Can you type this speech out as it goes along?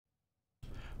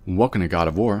Welcome to God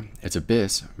of War. It's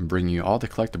Abyss, bringing you all the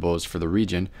collectibles for the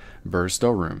region Buri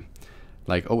Storeroom.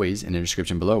 Like always, in the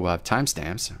description below we'll have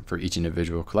timestamps for each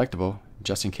individual collectible,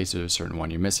 just in case there's a certain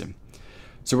one you're missing.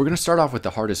 So we're going to start off with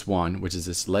the hardest one, which is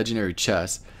this legendary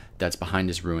chest that's behind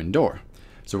this ruined door.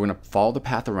 So we're going to follow the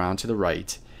path around to the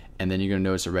right, and then you're going to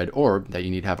notice a red orb that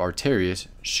you need to have Arterius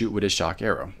shoot with his shock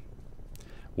arrow.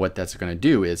 What that's going to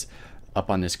do is, up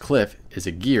on this cliff is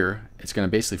a gear. It's going to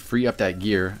basically free up that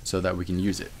gear so that we can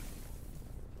use it.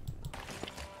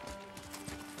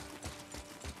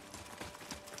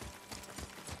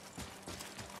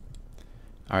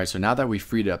 Alright, so now that we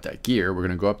freed up that gear, we're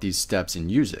going to go up these steps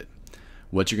and use it.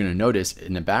 What you're going to notice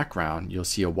in the background, you'll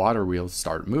see a water wheel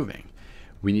start moving.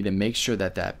 We need to make sure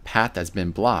that that path that's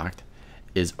been blocked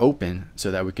is open so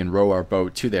that we can row our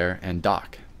boat to there and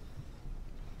dock.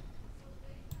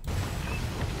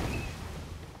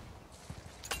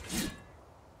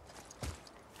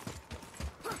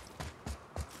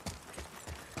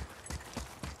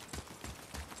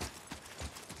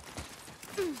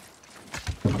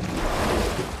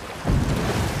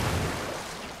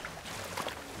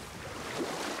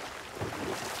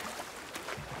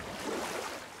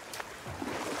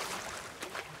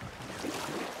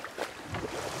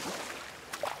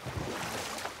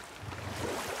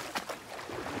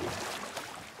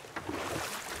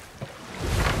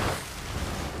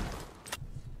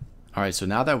 Alright, so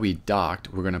now that we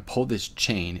docked, we're going to pull this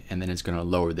chain and then it's going to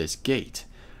lower this gate.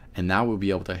 And now we'll be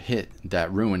able to hit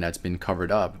that ruin that's been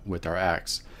covered up with our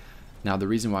axe. Now the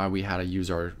reason why we had to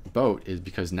use our boat is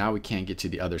because now we can't get to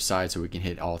the other side so we can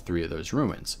hit all three of those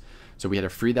ruins. So we had to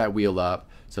free that wheel up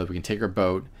so that we can take our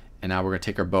boat, and now we're going to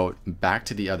take our boat back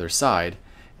to the other side,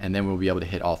 and then we'll be able to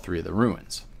hit all three of the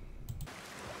ruins.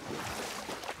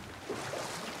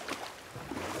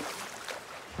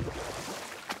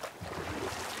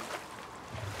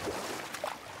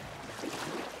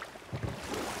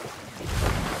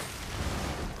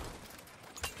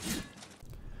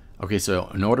 Okay, so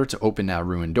in order to open that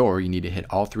ruined door, you need to hit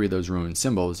all three of those ruined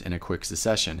symbols in a quick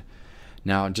succession.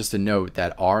 Now, just a note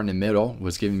that R in the middle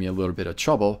was giving me a little bit of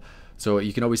trouble, so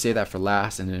you can always say that for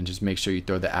last, and then just make sure you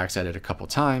throw the axe at it a couple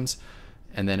times,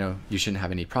 and then you shouldn't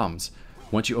have any problems.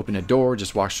 Once you open a door,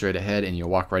 just walk straight ahead, and you'll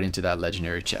walk right into that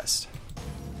legendary chest.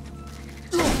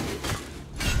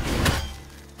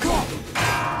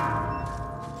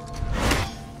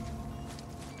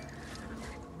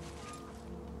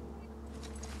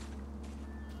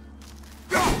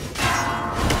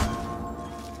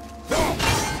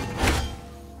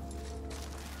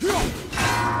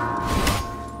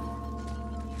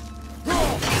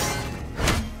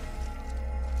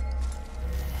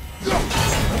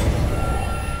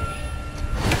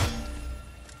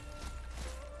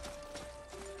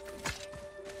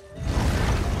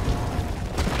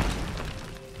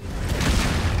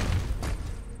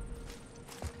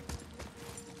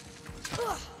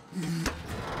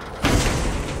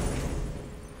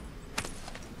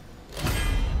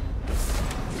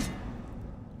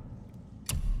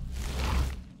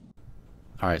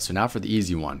 Alright, so now for the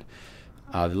easy one.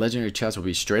 The legendary chest will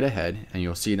be straight ahead, and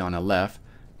you'll see it on the left.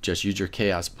 Just use your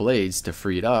chaos blades to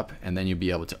free it up, and then you'll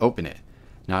be able to open it.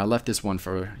 Now I left this one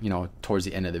for, towards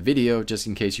the end of the video, just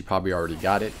in case you probably already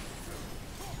got it.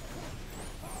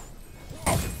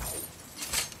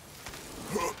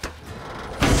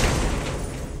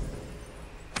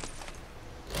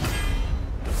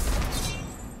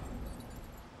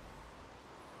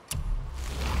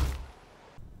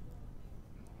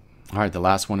 Alright, the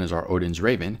last one is our Odin's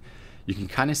Raven. You can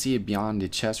kind of see it beyond the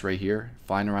chest right here,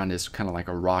 flying around this kind of like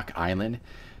a rock island.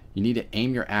 You need to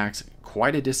aim your axe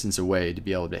quite a distance away to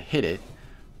be able to hit it,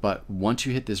 but once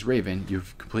you hit this Raven,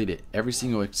 you've completed every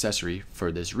single accessory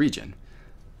for this region.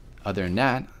 Other than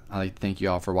that, I'd like to thank you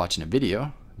all for watching the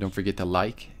video. Don't forget to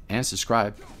like and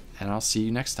subscribe, and I'll see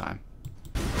you next time.